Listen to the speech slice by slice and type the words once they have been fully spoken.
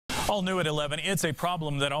All new at 11, it's a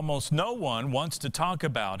problem that almost no one wants to talk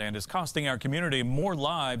about and is costing our community more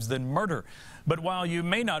lives than murder. But while you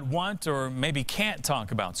may not want or maybe can't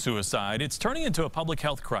talk about suicide, it's turning into a public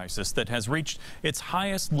health crisis that has reached its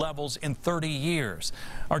highest levels in 30 years.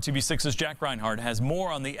 RTV6's Jack Reinhardt has more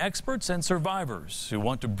on the experts and survivors who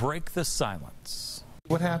want to break the silence.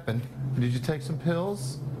 What happened? Did you take some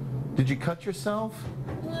pills? Did you cut yourself?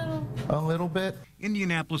 A little bit?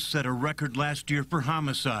 Indianapolis set a record last year for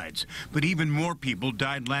homicides, but even more people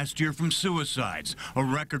died last year from suicides, a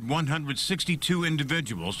record 162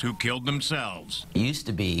 individuals who killed themselves. It used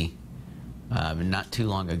to be not too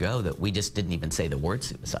long ago that we just didn't even say the word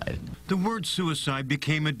suicide. The word suicide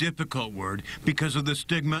became a difficult word because of the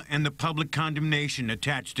stigma and the public condemnation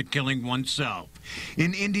attached to killing oneself.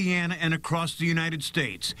 In Indiana and across the United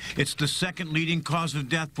States, it's the second leading cause of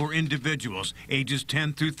death for individuals ages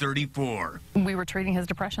 10 through 34. We were treating his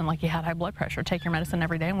depression like he had high blood pressure. Take your medicine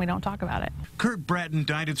every day and we don't talk about it. Kurt Bratton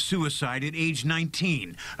died of suicide at age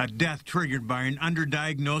 19, a death triggered by an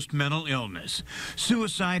underdiagnosed mental illness.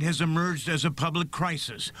 Suicide has emerged as a public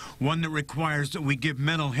crisis, one that requires that we give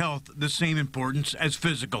mental health the same importance as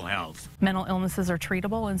physical health. Mental illnesses are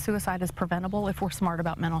treatable and suicide is preventable if we're smart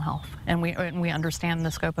about mental health and we understand the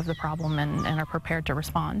scope of the problem and are prepared to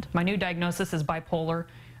respond. My new diagnosis is bipolar.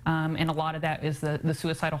 And a lot of that is the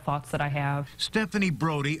suicidal thoughts that I have. Stephanie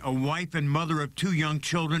Brody, a wife and mother of 2 young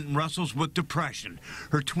children, wrestles with depression.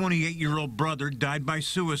 Her 28-year-old brother died by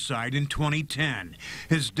suicide in 2010.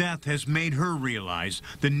 His death has made her realize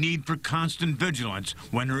the need for constant vigilance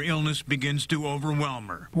when her illness begins to overwhelm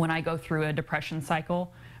her. When I go through a depression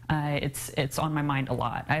cycle, it's on my mind a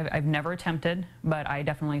lot. I've never attempted, but I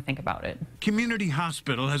definitely think about it. Community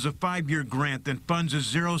Hospital has a 5-year grant that funds a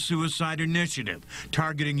zero suicide initiative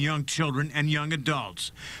targeting young children and young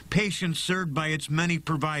adults. Patients served by its many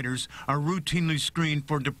providers are routinely screened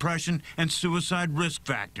for depression and suicide risk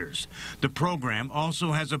factors. The program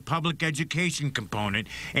also has a public education component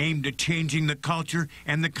aimed at changing the culture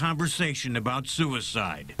and the conversation about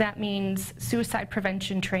suicide. That means suicide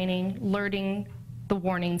prevention training, learning the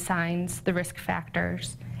warning signs, the risk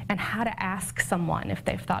factors, and how to ask someone if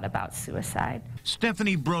they've thought about suicide.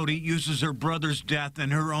 Stephanie Brody uses her brother's death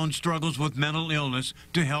and her own struggles with mental illness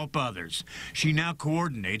to help others. She now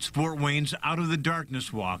coordinates Fort Wayne's Out of the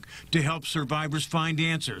Darkness Walk to help survivors find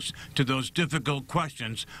answers to those difficult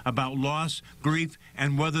questions about loss, grief,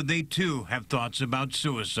 and whether they too have thoughts about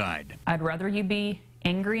suicide. I'd rather you be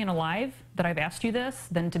angry and alive that I've asked you this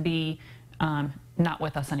than to be not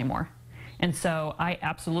with us anymore. And so I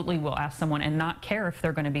absolutely will ask someone and not care if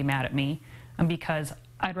they're going to be mad at me, because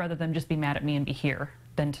I'd rather them just be mad at me and be here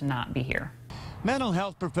than to not be here. Mental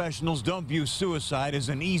health professionals don't view suicide as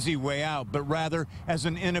an easy way out, but rather as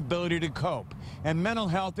an inability to cope. And mental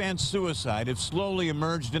health and suicide have slowly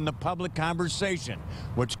emerged in the public conversation,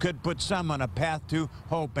 which could put some on a path to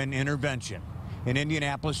hope and intervention. In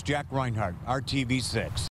Indianapolis, Jack Reinhardt, RTV6.